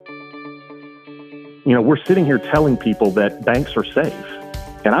we're sitting here telling people that banks are safe,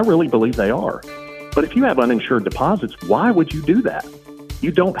 and I really believe they are. But if you have uninsured deposits, why would you do that?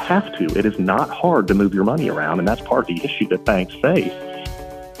 You don't have to. It is not hard to move your money around, and that's part of the issue that banks face.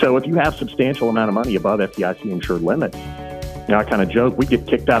 So if you have substantial amount of money above FDIC insured limits, I kind of joke, we get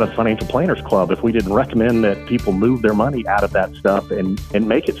kicked out of Financial Planners Club if we didn't recommend that people move their money out of that stuff and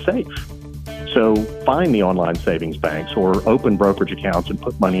make it safe. So find the online savings banks or open brokerage accounts and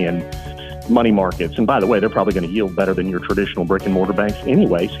put money in money markets. And by the way, they're probably going to yield better than your traditional brick and mortar banks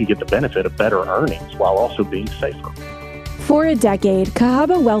anyway, so you get the benefit of better earnings while also being safer. For a decade,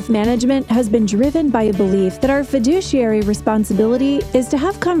 CAHABA Wealth Management has been driven by a belief that our fiduciary responsibility is to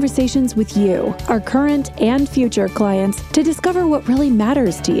have conversations with you, our current and future clients, to discover what really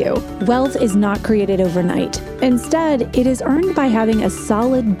matters to you. Wealth is not created overnight. Instead, it is earned by having a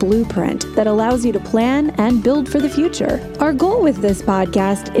solid blueprint that allows you to plan and build for the future. Our goal with this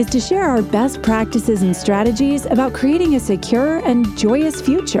podcast is to share our best practices and strategies about creating a secure and joyous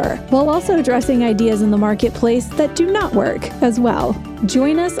future, while also addressing ideas in the marketplace that do not work as well.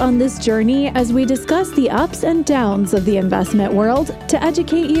 Join us on this journey as we discuss the ups and downs of the investment world to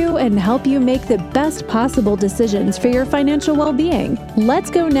educate you and help you make the best possible decisions for your financial well-being. Let's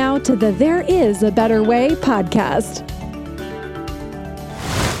go now to the There Is a Better Way podcast.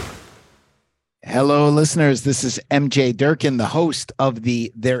 Hello, listeners. This is MJ Durkin, the host of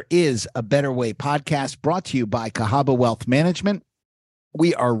the There Is a Better Way podcast, brought to you by CAHABA Wealth Management.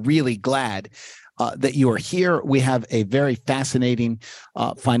 We are really glad that you are here. We have a very fascinating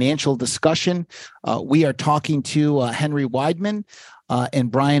financial discussion. We are talking to Henry Wideman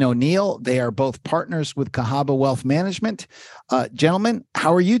and Brian O'Neill. They are both partners with CAHABA Wealth Management. Gentlemen,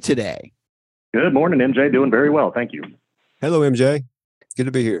 how are you today? Good morning, MJ. Doing very well. Thank you. Hello, MJ. Good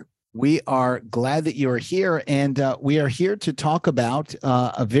to be here. We are glad that you are here, and we are here to talk about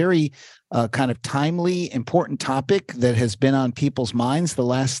a very kind of timely, important topic that has been on people's minds the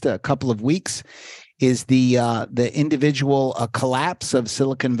last couple of weeks. Is the individual collapse of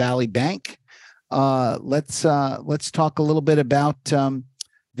Silicon Valley Bank? Let's talk a little bit about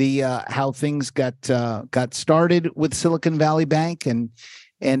how things got started with Silicon Valley Bank,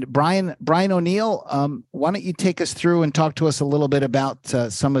 and Brian O'Neill, why don't you take us through and talk to us a little bit about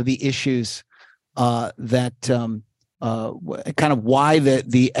some of the issues that kind of why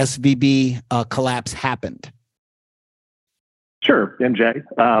the SVB collapse happened? Sure, MJ.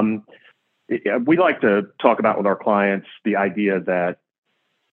 We like to talk about with our clients the idea that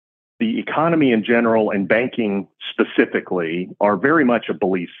the economy in general and banking specifically are very much a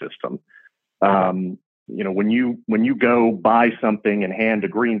belief system. When you go buy something and hand a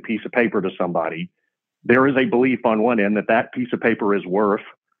green piece of paper to somebody, there is a belief on one end that that piece of paper is worth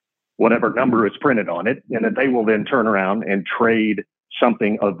whatever number is printed on it, and that they will then turn around and trade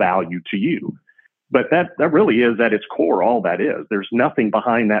something of value to you. But that really is at its core all that is. There's nothing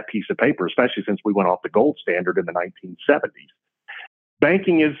behind that piece of paper, especially since we went off the gold standard in the 1970s.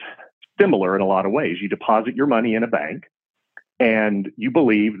 Banking is similar in a lot of ways. You deposit your money in a bank, and you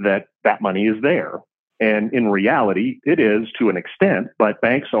believe that that money is there. And in reality, it is to an extent, but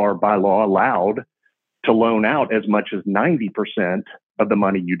banks are by law allowed to loan out as much as 90% of the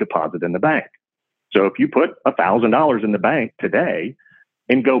money you deposit in the bank. So if you put $1,000 in the bank today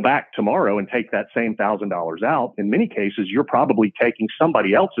and go back tomorrow and take that same $1,000 out, in many cases, you're probably taking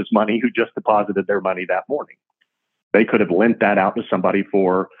somebody else's money who just deposited their money that morning. They could have lent that out to somebody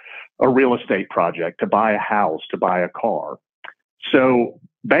for a real estate project, to buy a house, to buy a car. So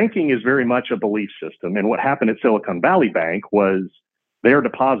banking is very much a belief system. And what happened at Silicon Valley Bank was their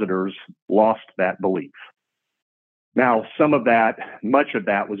depositors lost that belief. Now, much of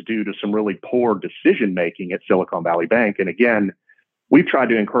that was due to some really poor decision making at Silicon Valley Bank. And again, we've tried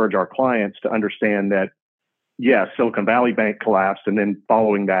to encourage our clients to understand that, yes, Silicon Valley Bank collapsed, and then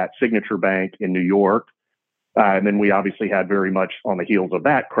following that, Signature Bank in New York. And then we obviously had very much on the heels of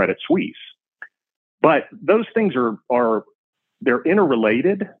that, Credit Suisse. But those things they're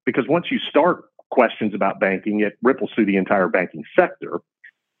interrelated, because once you start questions about banking, it ripples through the entire banking sector.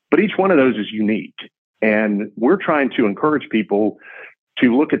 But each one of those is unique. And we're trying to encourage people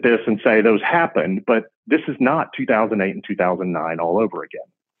to look at this and say those happened, but this is not 2008 and 2009 all over again.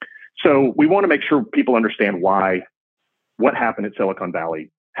 So we want to make sure people understand why what happened at Silicon Valley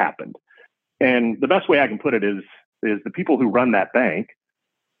happened. And the best way I can put it is the people who run that bank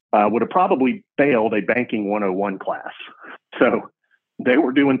would have probably failed a banking 101 class. So they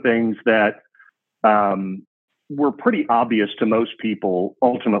were doing things that were pretty obvious to most people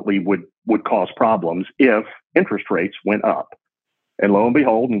ultimately would cause problems if interest rates went up. And lo and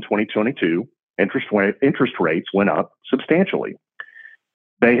behold, in 2022, interest rates went up substantially.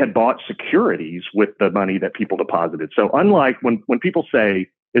 they had bought securities with the money that people deposited. So unlike when people say,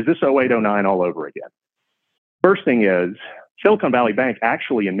 is this 08, 09 all over again? First thing is, Silicon Valley Bank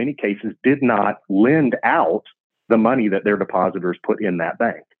actually, in many cases, did not lend out the money that their depositors put in that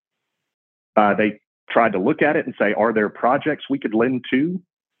bank. They tried to look at it and say, are there projects we could lend to?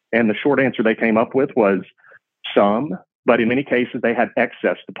 And the short answer they came up with was some, but in many cases, they had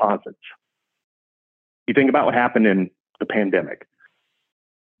excess deposits. You think about what happened in the pandemic.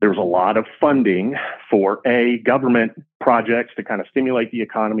 There was a lot of funding for government projects to kind of stimulate the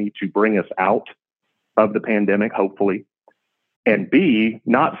economy to bring us out of the pandemic, hopefully. And B,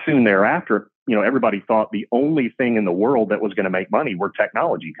 not soon thereafter, everybody thought the only thing in the world that was going to make money were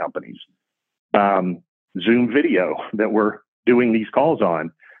technology companies. Zoom video that we're doing these calls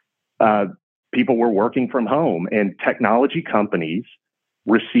on. People were working from home, and technology companies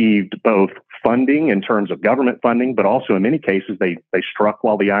received both funding in terms of government funding, but also in many cases, they struck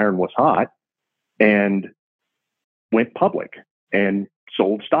while the iron was hot and went public and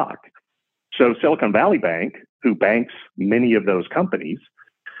sold stock. So Silicon Valley Bank, who banks many of those companies,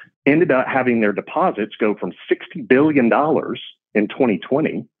 ended up having their deposits go from $60 billion in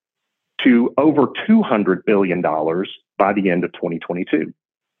 2020 to over $200 billion by the end of 2022.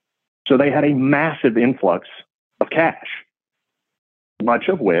 So they had a massive influx of cash, much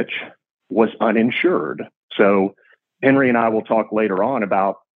of which was uninsured. So Henry and I will talk later on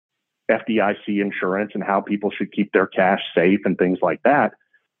about FDIC insurance and how people should keep their cash safe and things like that.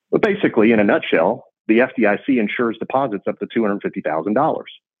 But basically, in a nutshell, the FDIC insures deposits up to $250,000.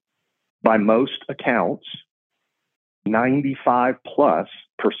 By most accounts,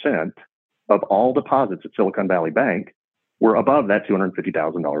 95+% of all deposits at Silicon Valley Bank were above that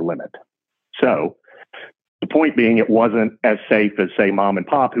 $250,000 limit. So the point being, it wasn't as safe as, say, mom and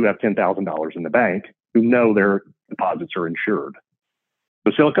pop who have $10,000 in the bank, who know their deposits are insured.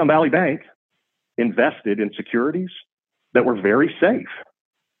 So Silicon Valley Bank invested in securities that were very safe.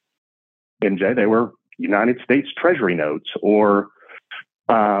 MJ, they were United States Treasury notes or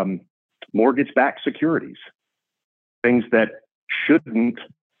mortgage-backed securities, things that shouldn't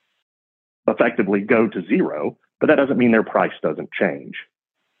effectively go to zero, but that doesn't mean their price doesn't change.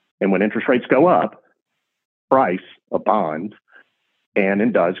 And when interest rates go up, price of bonds and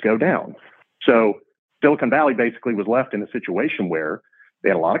it does go down. So Silicon Valley basically was left in a situation where they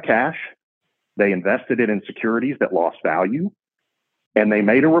had a lot of cash, they invested it in securities that lost value, and they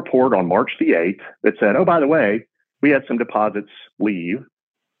made a report on March the 8th that said, oh, by the way, we had some deposits leave.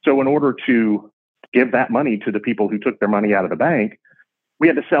 So in order to give that money to the people who took their money out of the bank, we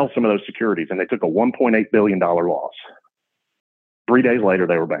had to sell some of those securities, and they took a $1.8 billion loss. 3 days later,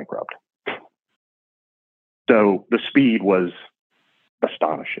 they were bankrupt. So the speed was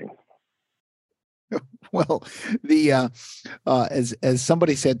astonishing. Well, as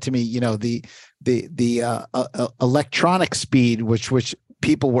somebody said to me, the electronic speed, which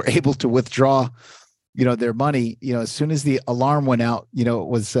people were able to withdraw, their money, as soon as the alarm went out, it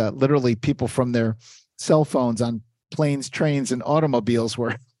was literally people from their cell phones on planes, trains, and automobiles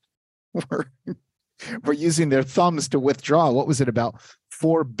were using their thumbs to withdraw. What was it, about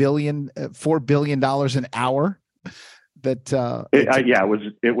 $4 billion an hour?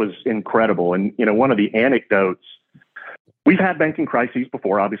 It was incredible. And one of the anecdotes, we've had banking crises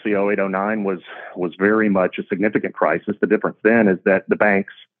before. Obviously 08, 09 was very much a significant crisis. The difference then is that the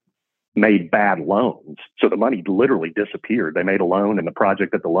banks made bad loans. So the money literally disappeared. They made a loan and the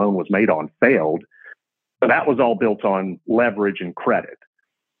project that the loan was made on failed. So that was all built on leverage and credit.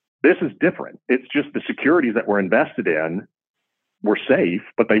 This is different. It's just the securities that were invested in were safe,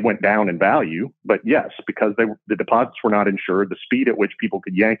 but they went down in value. But yes, because the deposits were not insured, the speed at which people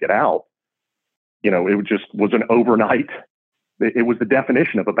could yank it out, it just was an overnight. It was the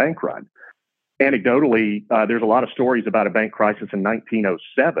definition of a bank run. Anecdotally, there's a lot of stories about a bank crisis in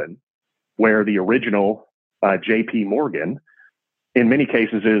 1907, where the original J.P. Morgan, in many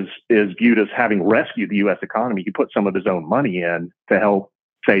cases, is viewed as having rescued the U.S. economy. He put some of his own money in to help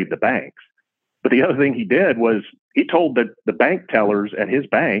save the banks. But the other thing he did was he told the bank tellers at his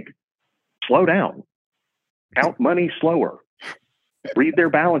bank, slow down, count money slower, read their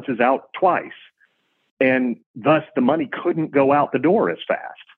balances out twice. And thus the money couldn't go out the door as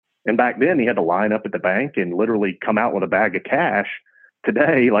fast. And back then he had to line up at the bank and literally come out with a bag of cash.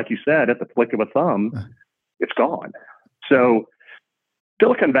 Today, like you said, at the flick of a thumb, it's gone. So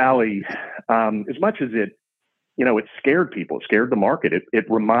Silicon Valley, as much as it scared people, it scared the market. It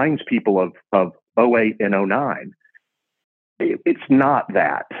reminds people of 08 and 09. It's not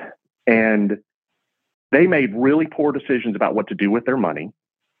that. And they made really poor decisions about what to do with their money.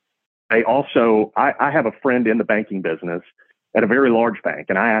 They also, I have a friend in the banking business, at a very large bank.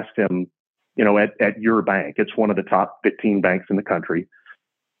 And I asked him, at your bank, it's one of the top 15 banks in the country.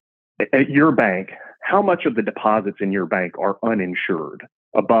 At your bank, how much of the deposits in your bank are uninsured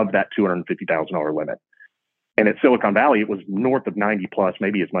above that $250,000 limit? And at Silicon Valley, it was north of 90 plus,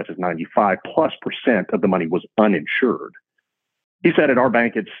 maybe as much as 95+% of the money was uninsured. He said at our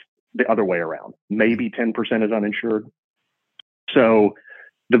bank, it's the other way around. Maybe 10% is uninsured. So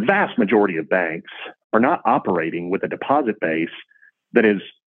the vast majority of banks are not operating with a deposit base that is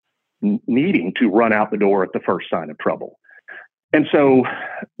needing to run out the door at the first sign of trouble. And so,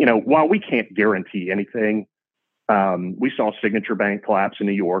 while we can't guarantee anything, we saw Signature Bank collapse in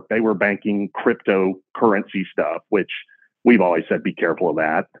New York. They were banking cryptocurrency stuff, which we've always said, be careful of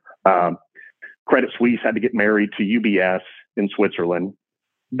that. Credit Suisse had to get married to UBS in Switzerland.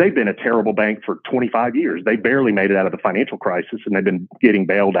 They've been a terrible bank for 25 years. They barely made it out of the financial crisis, and they've been getting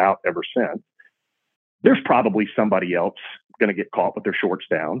bailed out ever since. There's probably somebody else going to get caught with their shorts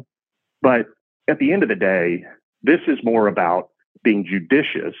down. But at the end of the day, this is more about being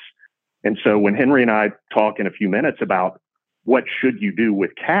judicious. And so when Henry and I talk in a few minutes about what should you do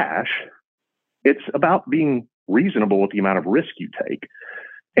with cash, it's about being reasonable with the amount of risk you take.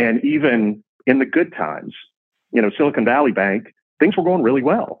 And even in the good times, Silicon Valley Bank, things were going really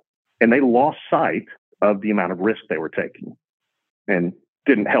well, and they lost sight of the amount of risk they were taking. And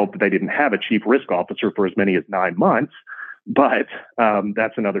didn't help that they didn't have a chief risk officer for as many as 9 months, but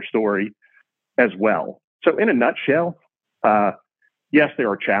that's another story as well. So in a nutshell, yes, there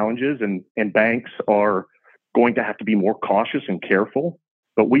are challenges, and banks are going to have to be more cautious and careful,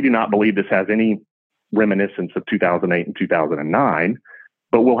 but we do not believe this has any reminiscence of 2008 and 2009,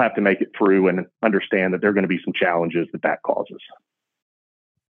 but we'll have to make it through and understand that there are going to be some challenges that causes.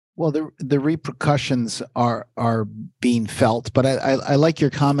 Well, the repercussions are being felt, but I like your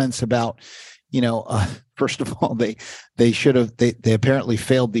comments about, first of all, they apparently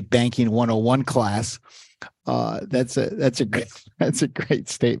failed the banking 101 class. That's a great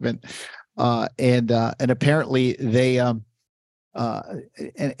statement. And apparently they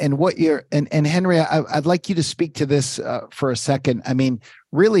and what you're and Henry, I'd like you to speak to this for a second. I mean,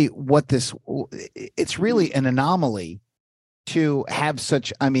 really, it's really an anomaly to have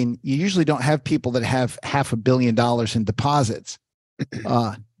such. I mean, you usually don't have people that have $500 million in deposits in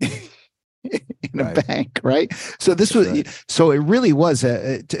a bank, right? So this was, right. So it really was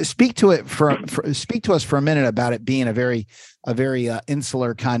to speak to it speak to us for a minute about it being a very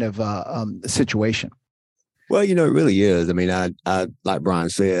insular kind of situation. Well, it really is. I mean, I like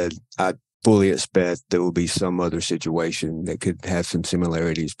Brian said, I fully expect there will be some other situation that could have some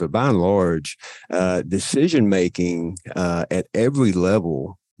similarities, but by and large, decision making at every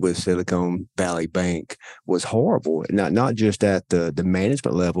level with Silicon Valley Bank was horrible. Not just at the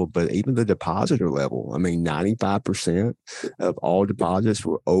management level, but even the depositor level. I mean, 95% of all deposits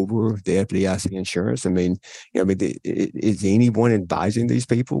were over the FDIC insurance. I mean, is anyone advising these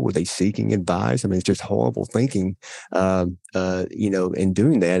people? Were they seeking advice? I mean, it's just horrible thinking, in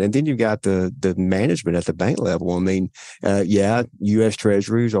doing that. And then you've got the management at the bank level. I mean, U.S.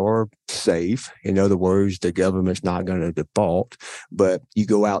 Treasuries are safe. In other words, the government's not going to default, but you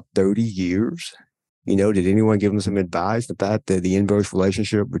go out 30 years, did anyone give them some advice about the inverse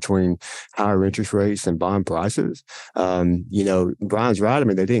relationship between higher interest rates and bond prices? Brian's right. I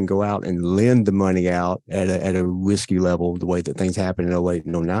mean, they didn't go out and lend the money out at a risky level the way that things happened in 08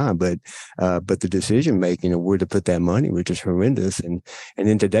 and 09, but the decision making of where to put that money was just horrendous. And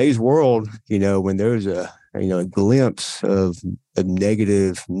in today's world, when there's a glimpse of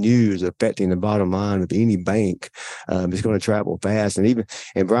negative news affecting the bottom line of any bank, it's going to travel fast. And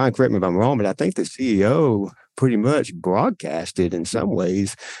Brian, correct me if I'm wrong, but I think the CEO pretty much broadcasted in some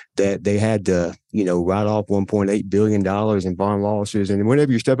ways that they had to, write off $1.8 billion in bond losses. And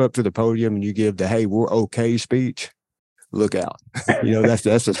whenever you step up to the podium and you give the "Hey, we're okay" speech, look out. That's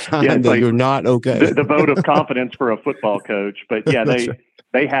a sign that you're not okay. The vote of confidence for a football coach. But yeah,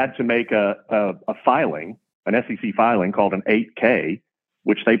 they had to make a filing, an SEC filing called an 8K,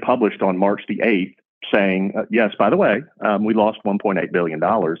 which they published on March the 8th, saying, yes, by the way, we lost $1.8 billion.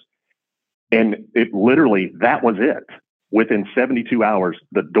 And it literally, that was it. Within 72 hours,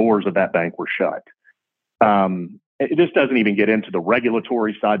 the doors of that bank were shut. This doesn't even get into the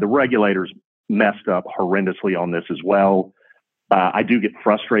regulatory side. The regulators messed up horrendously on this as well. I do get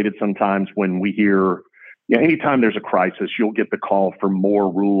frustrated sometimes when we hear, anytime there's a crisis, you'll get the call for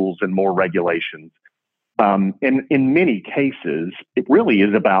more rules and more regulations. And in many cases, it really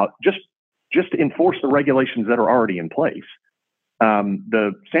is about just enforce the regulations that are already in place.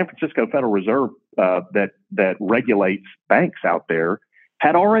 The San Francisco Federal Reserve that regulates banks out there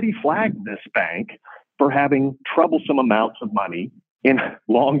had already flagged this bank for having troublesome amounts of money in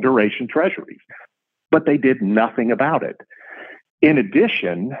long duration treasuries, but they did nothing about it. In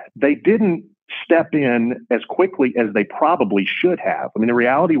addition, they didn't step in as quickly as they probably should have. I mean, the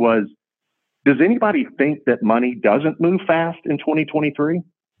reality was, does anybody think that money doesn't move fast in 2023?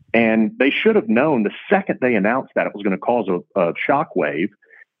 And they should have known the second they announced that it was going to cause a shockwave.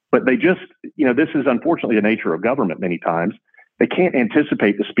 But they just, this is unfortunately the nature of government many times. They can't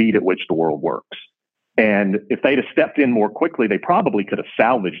anticipate the speed at which the world works. And if they'd have stepped in more quickly, they probably could have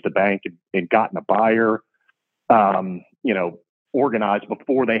salvaged the bank and gotten a buyer, organized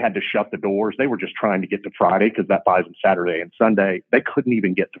before they had to shut the doors. They were just trying to get to Friday because that buys them Saturday and Sunday. They couldn't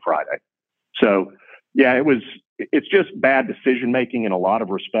even get to Friday. So, yeah, it's just bad decision making in a lot of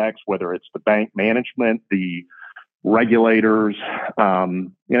respects, whether it's the bank management, the regulators.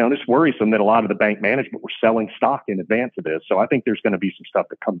 It's worrisome that a lot of the bank management were selling stock in advance of this. So I think there's going to be some stuff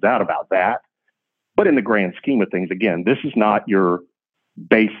that comes out about that. But in the grand scheme of things, again, this is not your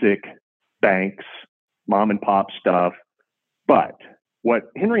basic banks, mom and pop stuff. But what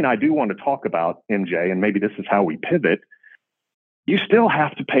Henry and I do want to talk about, MJ, and maybe this is how we pivot, you still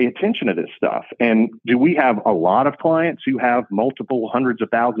have to pay attention to this stuff. And do we have a lot of clients who have multiple hundreds of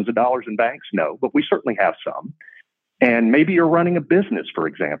thousands of dollars in banks? No, but we certainly have some. And maybe you're running a business, for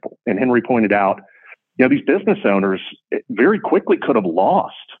example. And Henry pointed out, these business owners very quickly could have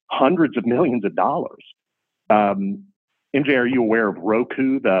lost hundreds of millions of dollars. MJ, are you aware of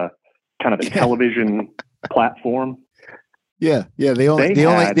Roku, the kind of the television platform? Yeah. They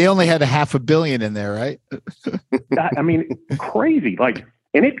only had $500 million in there, right? I mean, crazy.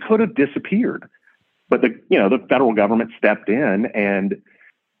 And it could have disappeared, but the federal government stepped in, and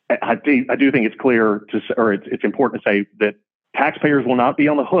I do think it's clear it's important to say that taxpayers will not be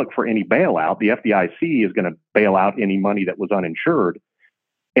on the hook for any bailout. The FDIC is going to bail out any money that was uninsured,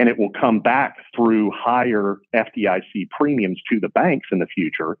 and it will come back through higher FDIC premiums to the banks in the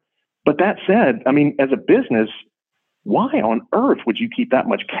future. But that said, I mean, as a business, why on earth would you keep that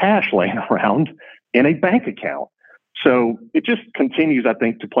much cash laying around in a bank account? So it just continues, I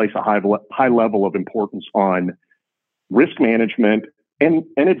think, to place a high level of importance on risk management and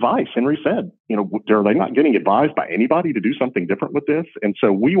advice. Henry said, are they not getting advised by anybody to do something different with this? And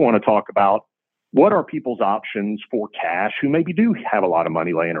so we want to talk about what are people's options for cash who maybe do have a lot of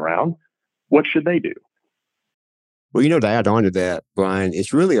money laying around. What should they do? Well, to add on to that, Brian,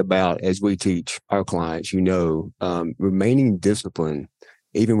 it's really about, as we teach our clients, remaining disciplined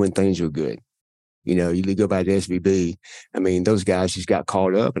even when things are good. You go by to SVB. I mean, those guys just got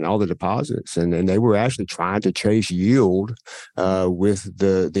caught up in all the deposits, and they were actually trying to chase yield with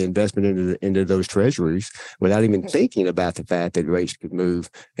the investment into those treasuries without even thinking about the fact that rates could move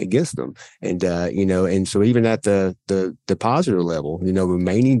against them. And and so even at the depositor level,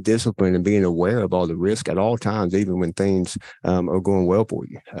 remaining disciplined and being aware of all the risk at all times, even when things are going well for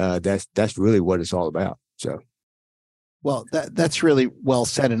you. That's really what it's all about. So. Well, that's really well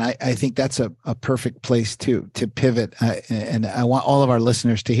said, and I think that's a perfect place to pivot. And I want all of our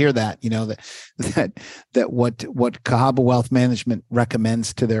listeners to hear that. That what CAHABA Wealth Management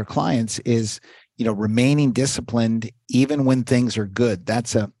recommends to their clients is remaining disciplined even when things are good.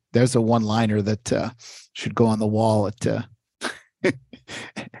 There's a one-liner that should go on the wall at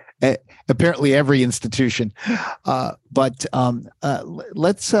apparently every institution. But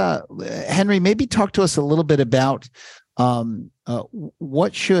let's Henry, maybe talk to us a little bit about.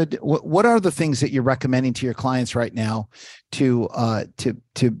 What are the things that you're recommending to your clients right now to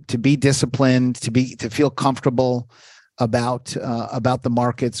be disciplined, to feel comfortable about the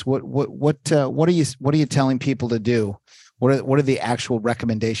markets? What are you telling people to do? What are the actual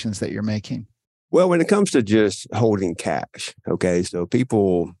recommendations that you're making? Well, when it comes to just holding cash, okay, so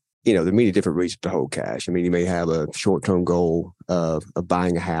people, there are many different reasons to hold cash. I mean, you may have a short-term goal of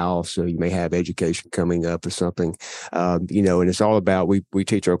buying a house, or you may have education coming up or something, and it's all about, we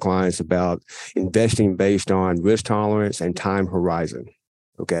teach our clients about investing based on risk tolerance and time horizon.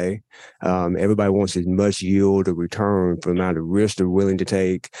 Okay. Everybody wants as much yield or return for the amount of risk they're willing to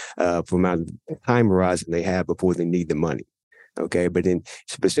take, for the amount of time horizon they have before they need the money. Okay. But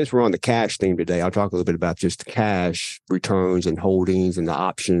since we're on the cash theme today, I'll talk a little bit about just cash returns and holdings and the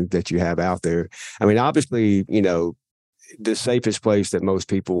options that you have out there. I mean, obviously, the safest place that most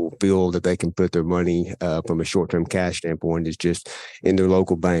people feel that they can put their money from a short-term cash standpoint is just in their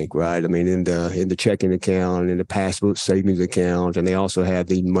local bank, right? I mean, in the checking account, in the passbook savings account, and they also have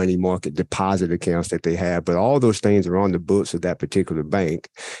the money market deposit accounts that they have. But all those things are on the books of that particular bank,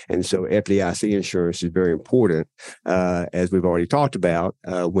 and so FDIC insurance is very important, as we've already talked about,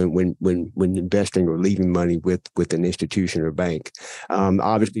 when investing or leaving money with an institution or bank.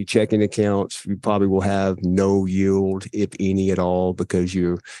 Obviously, checking accounts, you probably will have no yield, if any at all, because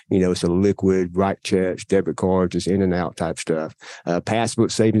it's a liquid, write checks, debit cards, just in and out type stuff.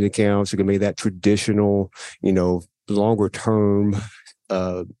 Passbook savings accounts are going to be that traditional, longer term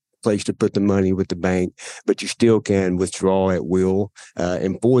place to put the money with the bank, but you still can withdraw at will.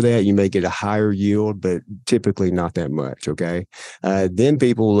 And for that, you may get a higher yield, but typically not that much. Okay. Then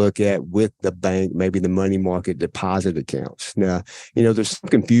people look at, with the bank, maybe the money market deposit accounts. Now, there's some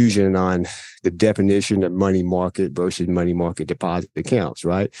confusion on the definition of money market versus money market deposit accounts,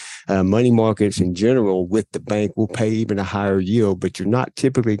 right? Money markets in general with the bank will pay even a higher yield, but you're not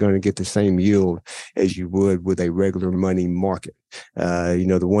typically going to get the same yield as you would with a regular money market.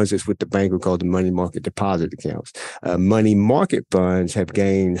 The ones that's with the bank are called the money market deposit accounts. Money market funds have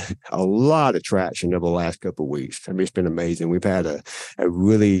gained a lot of traction over the last couple of weeks. I mean, it's been amazing. We've had a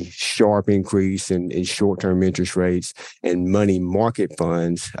really sharp increase in short-term interest rates, and money market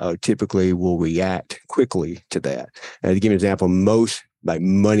funds typically will react quickly to that. To give an example, most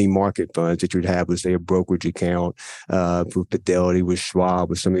money market funds that you'd have with, say, a brokerage account for Fidelity, with Schwab,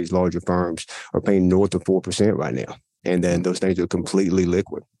 with some of these larger firms, are paying north of 4% right now. And then those things are completely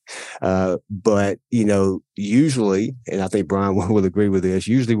liquid. But, usually, and I think Brian will agree with this,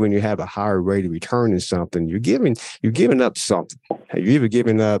 usually when you have a higher rate of return in something, you're giving up something. You're either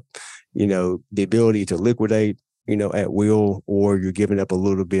giving up, the ability to liquidate, at will, or you're giving up a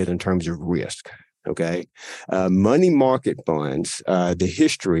little bit in terms of risk. Okay. Money market funds, the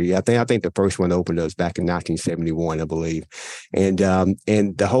history, I think the first one opened us back in 1971, I believe. And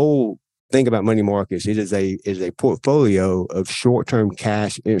the whole thing about money markets, it is a portfolio of short-term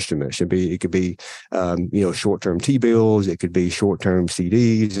cash instruments. It could be short-term T-bills, it could be short-term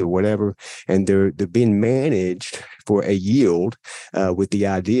CDs or whatever, and they're being managed for a yield with the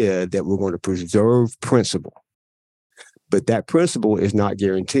idea that we're going to preserve principal, but that principal is not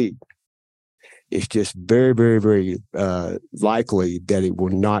guaranteed. It's just very, very, very likely that it will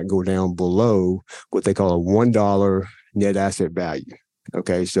not go down below what they call a $1 net asset value.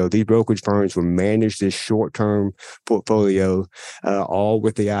 Okay, so these brokerage firms will manage this short-term portfolio, all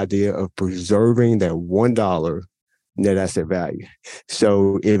with the idea of preserving that $1 net asset value.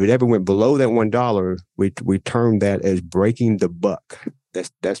 So if it ever went below that $1, we term that as breaking the buck.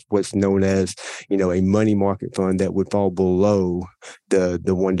 That's what's known as, a money market fund that would fall below the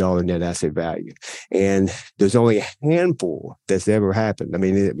 $1 net asset value. And there's only a handful that's ever happened. I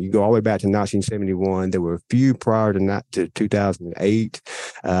mean, you go all the way back to 1971. There were a few prior to 2008.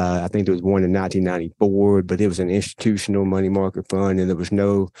 I think there was one in 1994, but it was an institutional money market fund, and there was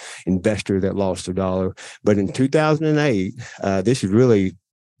no investor that lost a dollar. But in 2008, this is really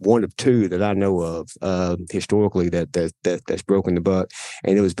one of two that I know of historically that's broken the buck.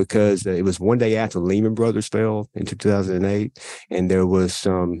 And it was because it was one day after Lehman Brothers fell in 2008, and there was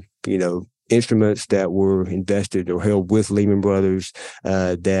some, instruments that were invested or held with Lehman Brothers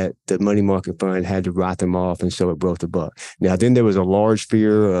that the money market fund had to write them off, and so it broke the buck. Now, then there was a large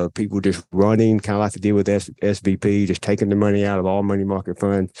fear of people just running, kind of like to deal with SVP, just taking the money out of all money market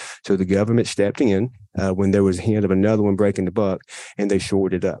funds. So the government stepped in when there was a hint of another one breaking the buck, and they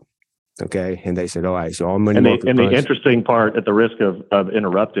shored it up. Okay, and they said, all right, so all money market funds. And the interesting part, at the risk of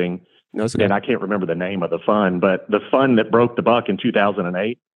interrupting, okay. And I can't remember the name of the fund, but the fund that broke the buck in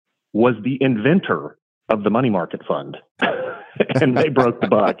 2008 was the inventor of the money market fund, and they broke the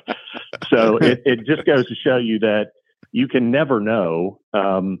buck. So it just goes to show you that you can never know,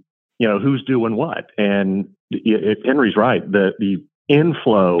 who's doing what. And if Henry's right, the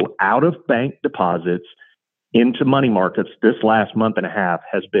inflow out of bank deposits into money markets this last month and a half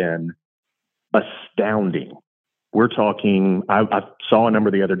has been astounding. We're talking, I saw a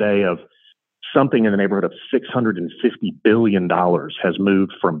number the other day of something in the neighborhood of $650 billion has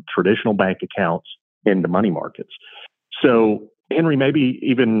moved from traditional bank accounts into money markets. So, Henry, maybe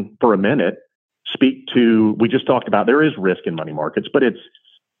even for a minute, speak to, we just talked about there is risk in money markets, but it's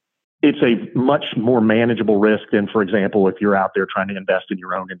a much more manageable risk than, for example, if you're out there trying to invest in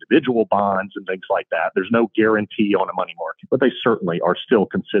your own individual bonds and things like that. There's no guarantee on a money market, but they certainly are still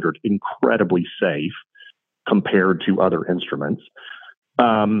considered incredibly safe compared to other instruments.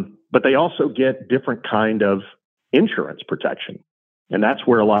 But they also get different kind of insurance protection. And that's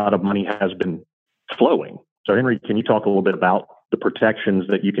where a lot of money has been flowing. So, Henry, can you talk a little bit about the protections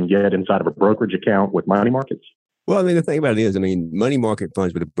that you can get inside of a brokerage account with money markets? Well, I mean, the thing about it is, I mean, money market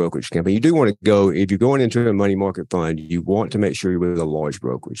funds with a brokerage company, you do want to go, if you're going into a money market fund, you want to make sure you're with a large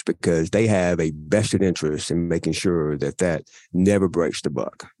brokerage because they have a vested interest in making sure that that never breaks the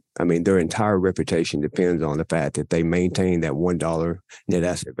buck. I mean, their entire reputation depends on the fact that they maintain that $1 net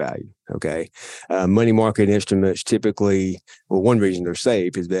asset value. Okay. Money market instruments typically, well, one reason they're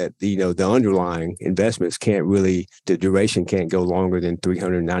safe is that, the underlying investments the duration can't go longer than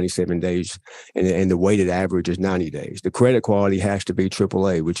 397 days. And the weighted average is 90 days. The credit quality has to be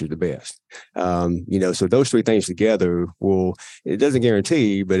AAA, which is the best. So those three things together it doesn't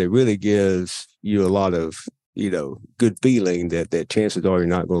guarantee, but it really gives you a lot of good feeling that chances are you're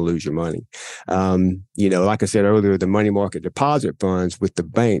not going to lose your money. Like I said earlier, the money market deposit funds with the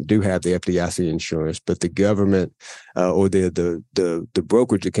bank do have the FDIC insurance, but the government or the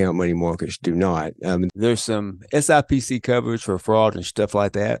brokerage account money markets do not. There's some SIPC coverage for fraud and stuff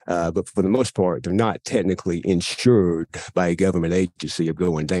like that, but for the most part, they're not technically insured by a government agency of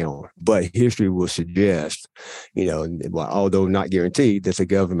going down. But history will suggest, although not guaranteed, that the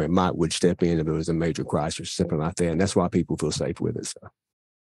government would step in if it was a major crisis, something like that. And that's why people feel safe with it. So.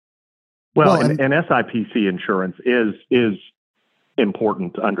 Well, and SIPC insurance is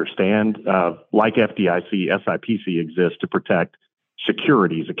important to understand. Like FDIC, SIPC exists to protect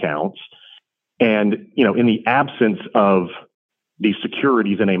securities accounts. And, in the absence of these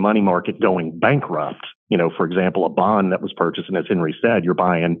securities in a money market going bankrupt, for example, a bond that was purchased, and as Henry said, you're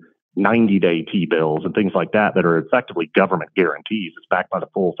buying 90-day T-bills and things like that are effectively government guarantees. It's backed by the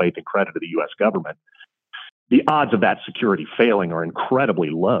full faith and credit of the U.S. government. The odds of that security failing are incredibly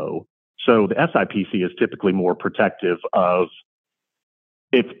low. So the SIPC is typically more protective of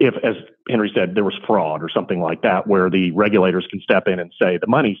if, as Henry said, there was fraud or something like that, where the regulators can step in and say, the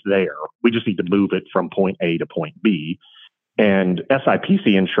money's there. We just need to move it from point A to point B. And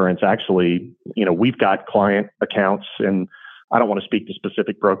SIPC insurance, actually, we've got client accounts, and I don't want to speak to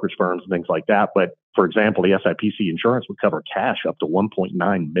specific brokerage firms and things like that. But for example, the SIPC insurance would cover cash up to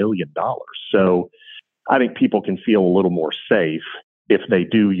 $1.9 million. So I think people can feel a little more safe if they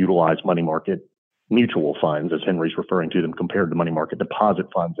do utilize money market mutual funds, as Henry's referring to them, compared to money market deposit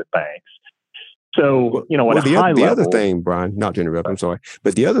funds at banks. So, the other thing, Brian, not to interrupt, I'm sorry,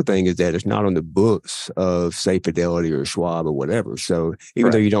 but the other thing is that it's not on the books of, say, Fidelity or Schwab or whatever. So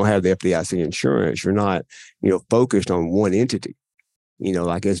even though you don't have the FDIC insurance, you're not, focused on one entity.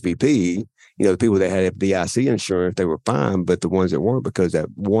 Like SVP, the people that had FDIC insurance, they were fine, but the ones that weren't, because that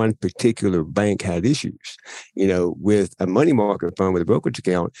one particular bank had issues. With a money market fund with a brokerage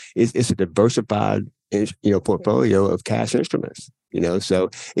account, it's a diversified, portfolio of cash instruments. So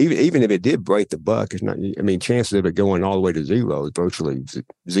even if it did break the buck, it's not. I mean, chances of it going all the way to zero is virtually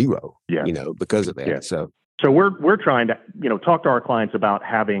zero. Yeah. Because of that. Yeah. So we're trying to talk to our clients about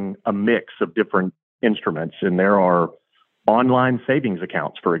having a mix of different instruments, and there are online savings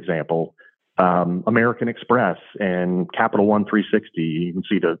accounts, for example. American Express and Capital One 360, you can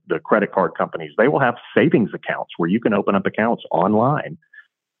see the credit card companies, they will have savings accounts where you can open up accounts online,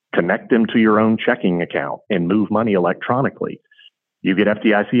 connect them to your own checking account, and move money electronically. You get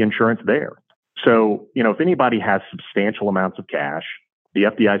FDIC insurance there. So, if anybody has substantial amounts of cash, the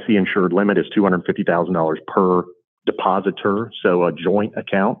FDIC insured limit is $250,000 per depositor. So a joint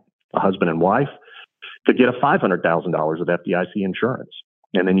account, a husband and wife, could get a $500,000 of FDIC insurance.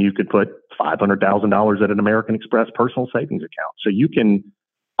 And then you could put $500,000 at an American Express personal savings account. So you can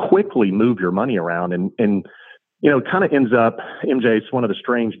quickly move your money around and it kind of ends up, MJ, it's one of the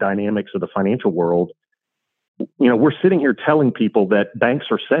strange dynamics of the financial world. We're sitting here telling people that banks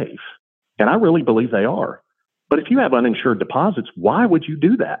are safe, and I really believe they are. But if you have uninsured deposits, why would you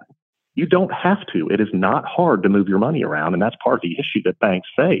do that? You don't have to. It is not hard to move your money around, and that's part of the issue that banks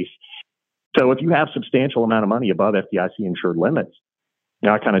face. So if you have substantial amount of money above FDIC insured limits,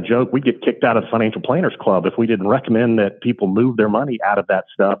 I kind of joke, we'd get kicked out of the Financial Planners Club if we didn't recommend that people move their money out of that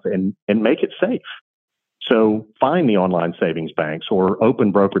stuff and make it safe. So find the online savings banks or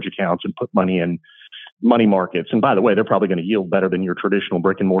open brokerage accounts and put money in money markets. And by the way, they're probably going to yield better than your traditional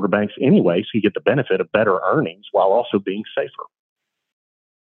brick and mortar banks anyway. So you get the benefit of better earnings while also being safer.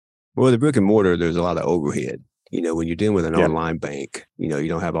 Well, the brick and mortar, there's a lot of overhead. When you're dealing with an online bank, you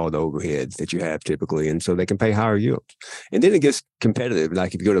don't have all the overheads that you have typically. And so they can pay higher yields. And then it gets competitive.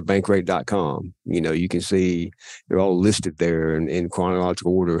 Like if you go to bankrate.com, you can see they're all listed there in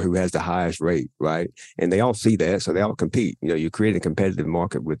chronological order who has the highest rate, right? And they all see that. So they all compete. You create a competitive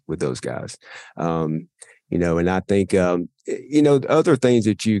market with those guys. And I think, other things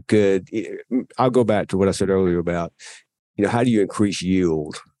that you could, I'll go back to what I said earlier about, how do you increase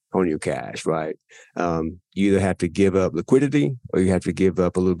yield on your cash, right? You either have to give up liquidity or you have to give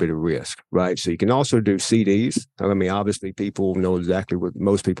up a little bit of risk, right? So you can also do CDs. I mean, obviously people know exactly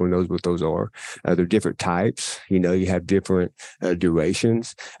most people knows what those are. They're different types. You have different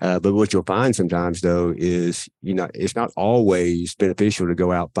durations. But what you'll find sometimes though is, it's not always beneficial to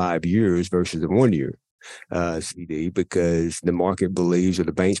go out 5 years versus a 1 year CD, because the market believes, or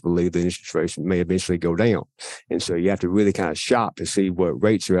the banks believe, the interest rates may eventually go down. And so you have to really kind of shop to see what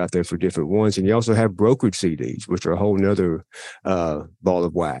rates are out there for different ones. And you also have brokered CDs, which are a whole nother ball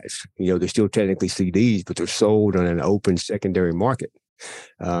of wax. They're still technically CDs, but they're sold on an open secondary market.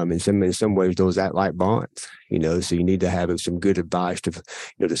 In some ways, those act like bonds, so you need to have some good advice to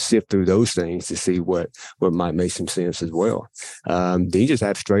sift through those things to see what might make some sense as well. Then you just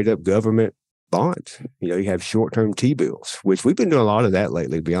have straight up government bonds. You have short-term T-bills, which we've been doing a lot of that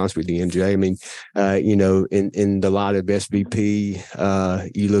lately, to be honest with you, MJ. I mean, in the lot of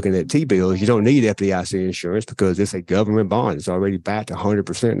SVP, you're looking at T-bills, you don't need FDIC insurance because it's a government bond. It's already backed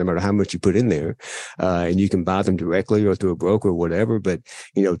 100%, no matter how much you put in there. And you can buy them directly or through a broker or whatever. But,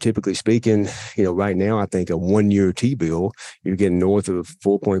 typically speaking, right now, I think a 1-year T-bill, you're getting north of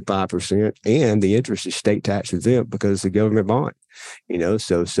 4.5%, and the interest is state tax exempt because it's a government bond.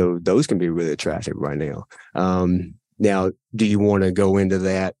 So those can be really attractive right now. Now, do you want to go into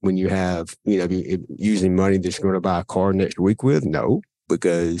that when you have, using money that's going to buy a car next week with? No,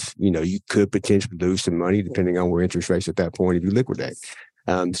 because, you could potentially lose some money depending on where interest rates at that point if you liquidate.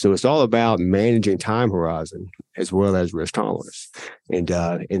 So it's all about managing time horizon as well as risk tolerance.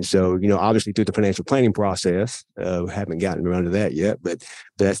 And so, obviously through the financial planning process, we haven't gotten around to that yet, but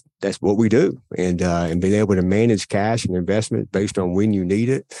that's what we do. And being able to manage cash and investment based on when you need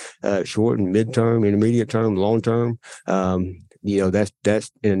it, short and midterm, intermediate term, long term,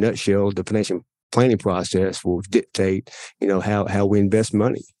 that's in a nutshell, the financial planning process will dictate, how we invest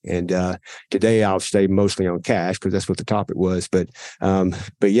money. And today I'll stay mostly on cash because that's what the topic was. But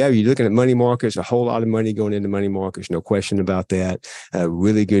yeah, you're looking at money markets, a whole lot of money going into money markets, no question about that.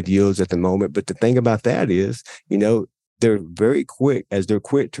 Really good yields at the moment. But the thing about that is, they're very quick, as they're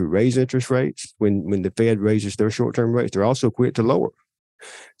quick to raise interest rates. When the Fed raises their short-term rates, they're also quick to lower.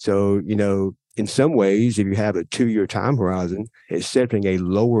 So, in some ways, if you have a 2-year time horizon, accepting a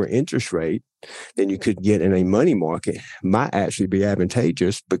lower interest rate than you could get in a money market might actually be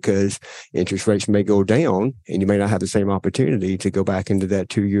advantageous, because interest rates may go down and you may not have the same opportunity to go back into that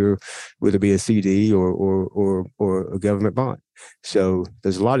 2-year, whether it be a CD or a government bond. So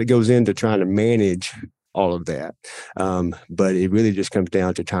there's a lot that goes into trying to manage all of that. But it really just comes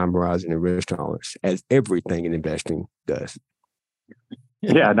down to time horizon and risk tolerance, as everything in investing does.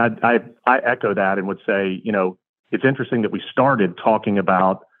 Yeah, and I echo that and would say, it's interesting that we started talking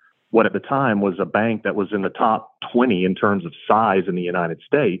about what at the time was a bank that was in the top 20 in terms of size in the United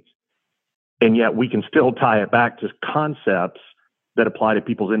States. And yet we can still tie it back to concepts that apply to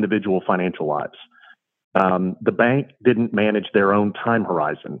people's individual financial lives. The bank didn't manage their own time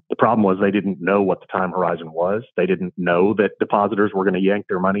horizon. The problem was they didn't know what the time horizon was. They didn't know that depositors were going to yank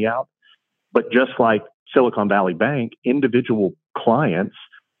their money out. But just like Silicon Valley Bank, individual clients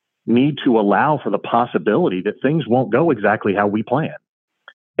need to allow for the possibility that things won't go exactly how we plan,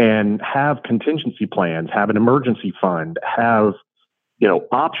 and have contingency plans, have an emergency fund, have,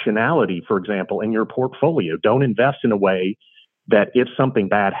 optionality, for example, in your portfolio. Don't invest in a way that if something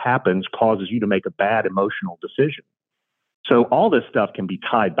bad happens, causes you to make a bad emotional decision. So all this stuff can be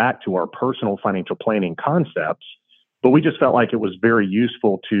tied back to our personal financial planning concepts, but we just felt like it was very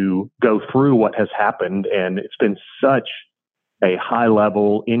useful to go through what has happened. And it's been such a high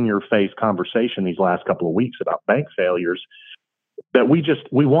level, in your face conversation these last couple of weeks about bank failures, that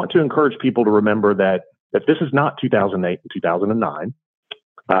we want to encourage people to remember that this is not 2008 and 2009.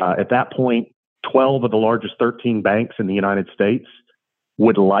 At that point, 12 of the largest 13 banks in the United States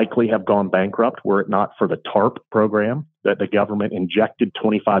would likely have gone bankrupt were it not for the TARP program that the government injected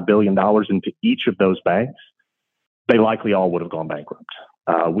 $25 billion into each of those banks. They likely all would have gone bankrupt.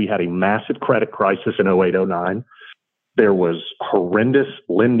 We had a massive credit crisis in 08, 09. There was horrendous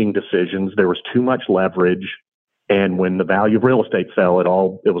lending decisions. There was too much leverage. And when the value of real estate fell,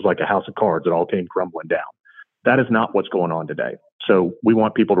 it was like a house of cards. It all came crumbling down. That is not what's going on today. So we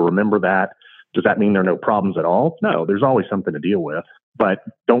want people to remember that. Does that mean there are no problems at all? No, there's always something to deal with. But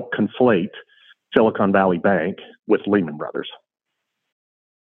don't conflate Silicon Valley Bank with Lehman Brothers.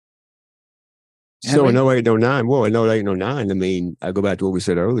 So in 08, 09, in 08 and 09, I mean, I go back to what we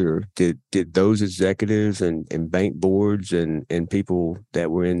said earlier. Did those executives and bank boards and people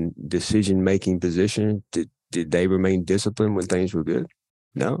that were in decision-making position, did they remain disciplined when things were good?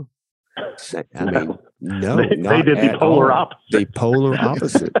 No. I mean, No, they did the polar opposite. The polar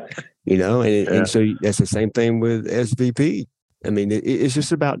opposite, and so that's the same thing with SVP. I mean, it's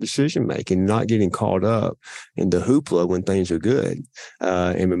just about decision making, not getting caught up in the hoopla when things are good,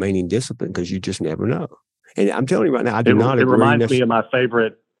 and remaining disciplined, because you just never know. And I'm telling you right now, I do not agree. It reminds me of my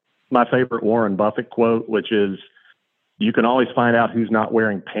favorite Warren Buffett quote, which is, "You can always find out who's not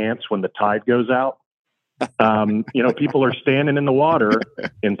wearing pants when the tide goes out." People are standing in the water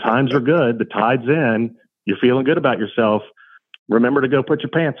and times are good. The tide's in. You're feeling good about yourself. Remember to go put your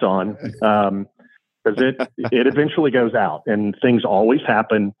pants on, because it eventually goes out, and things always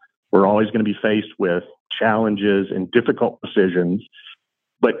happen. We're always going to be faced with challenges and difficult decisions,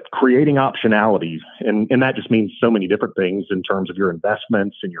 but creating optionality, and that just means so many different things in terms of your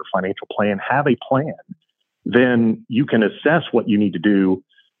investments and your financial plan. Have a plan. Then you can assess what you need to do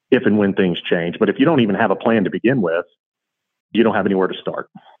if and when things change. But if you don't even have a plan to begin with, you don't have anywhere to start.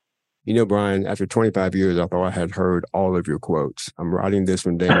 Brian, after 25 years, I thought I had heard all of your quotes. I'm writing this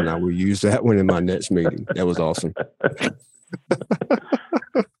one down. I will use that one in my next meeting. That was awesome.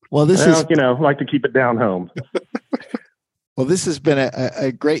 Well, I like to keep it down home. Well, this has been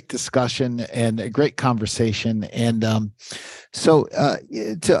a great discussion and a great conversation. And so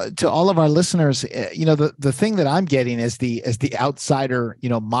to all of our listeners, the thing that I'm getting as the outsider,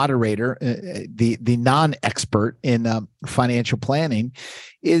 moderator, the non-expert in financial planning,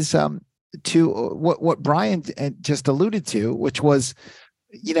 is to what Brian just alluded to, which was,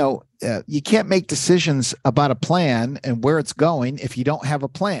 you can't make decisions about a plan and where it's going if you don't have a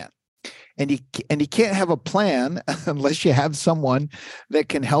plan. And you can't have a plan unless you have someone that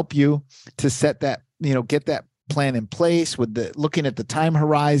can help you to set that, get that plan in place with looking at the time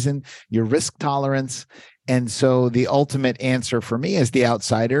horizon, your risk tolerance. And so the ultimate answer for me as the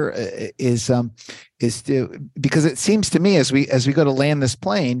outsider is because it seems to me as we go to land this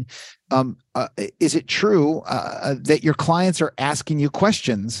plane, is it true that your clients are asking you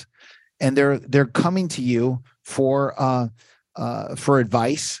questions and they're coming to you for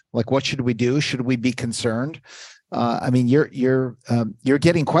advice, like what should we do? Should we be concerned? You're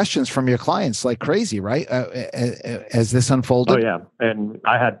getting questions from your clients like crazy, right? As this unfolded. Oh yeah, and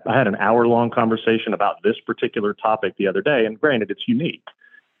I had an hour-long conversation about this particular topic the other day. And granted, it's unique.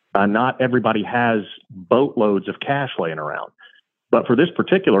 Not everybody has boatloads of cash laying around, but for this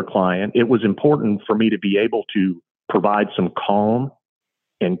particular client, it was important for me to be able to provide some calm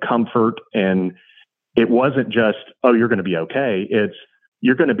and comfort. And it wasn't just, oh, you're going to be okay. It's,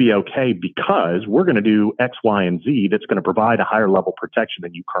 you're going to be okay because we're going to do X, Y, and Z that's going to provide a higher level protection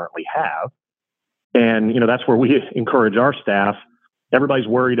than you currently have. And, that's where we encourage our staff. Everybody's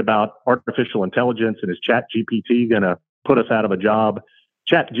worried about artificial intelligence and is ChatGPT going to put us out of a job?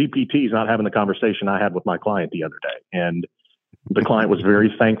 ChatGPT is not having the conversation I had with my client the other day. And the client was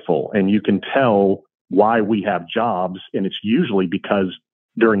very thankful. And you can tell why we have jobs. And it's usually because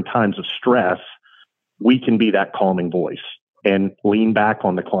during times of stress, we can be that calming voice and lean back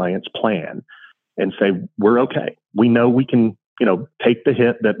on the client's plan and say, we're okay. We know we can, take the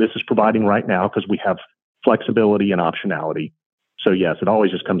hit that this is providing right now because we have flexibility and optionality. So yes, it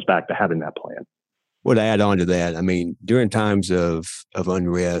always just comes back to having that plan. Well, to add on to that, during times of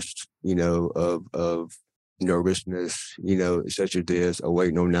unrest, of nervousness, such as this,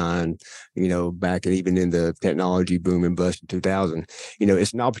 08 and 09, back and even in the technology boom and bust in 2000,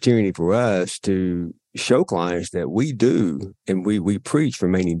 it's an opportunity for us to show clients that we do and we preach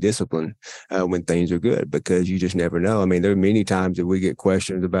remaining disciplined when things are good, because you just never know. There are many times that we get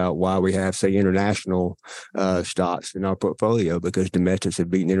questions about why we have, say, international stocks in our portfolio, because domestics have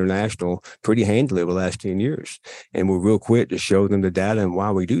beaten international pretty handily over the last 10 years. And we're real quick to show them the data and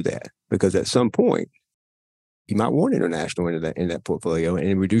why we do that, because at some point, you might want international in that portfolio, and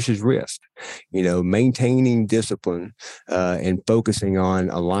it reduces risk. Maintaining discipline and focusing on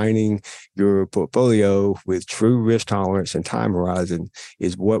aligning your portfolio with true risk tolerance and time horizon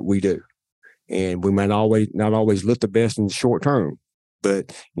is what we do. And we might not always look the best in the short term,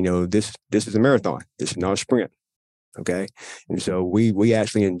 but this is a marathon. This is not a sprint. Okay, and so we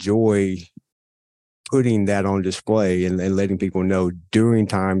actually enjoy putting that on display and letting people know during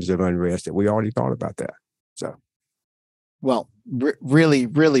times of unrest that we already thought about that. So, well, really,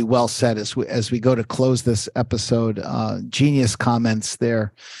 really well said. As we go to close this episode, genius comments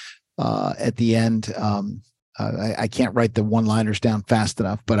there at the end. I can't write the one-liners down fast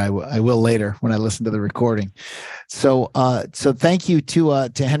enough, but I will later when I listen to the recording. So thank you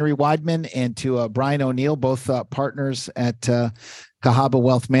to Henry Wideman and to Brian O'Neill, both partners at CAHABA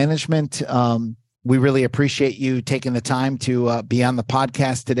Wealth Management. We really appreciate you taking the time to be on the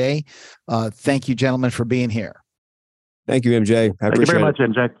podcast today. Thank you, gentlemen, for being here. Thank you, MJ. Thank you very much,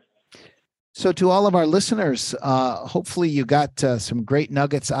 MJ. So to all of our listeners, hopefully you got some great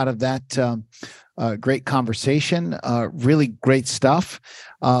nuggets out of that great conversation. Really great stuff.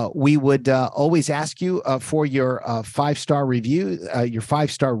 We would always ask you for your 5-star review, your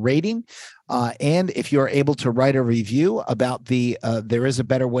 5-star rating. And if you're able to write a review about the There Is a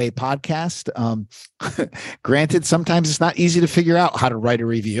Better Way podcast, granted, sometimes it's not easy to figure out how to write a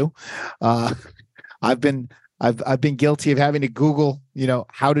review. I've been guilty of having to Google,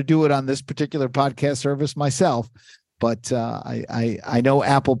 how to do it on this particular podcast service myself. But I know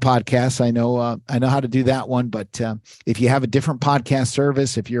Apple Podcasts. I know how to do that one. But if you have a different podcast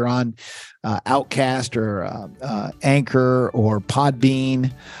service, if you're on Outcast or Anchor or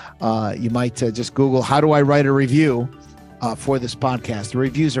Podbean, you might just Google, how do I write a review for this podcast? The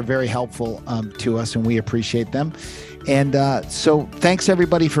reviews are very helpful to us, and we appreciate them. And so thanks,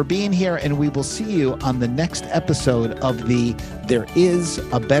 everybody, for being here. And we will see you on the next episode of the There Is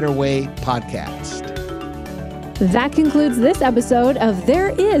a Better Way podcast. That concludes this episode of There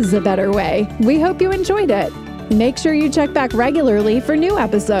Is a Better Way. We hope you enjoyed it. Make sure you check back regularly for new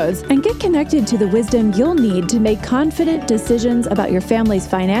episodes and get connected to the wisdom you'll need to make confident decisions about your family's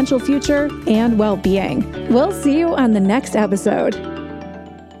financial future and well-being. We'll see you on the next episode.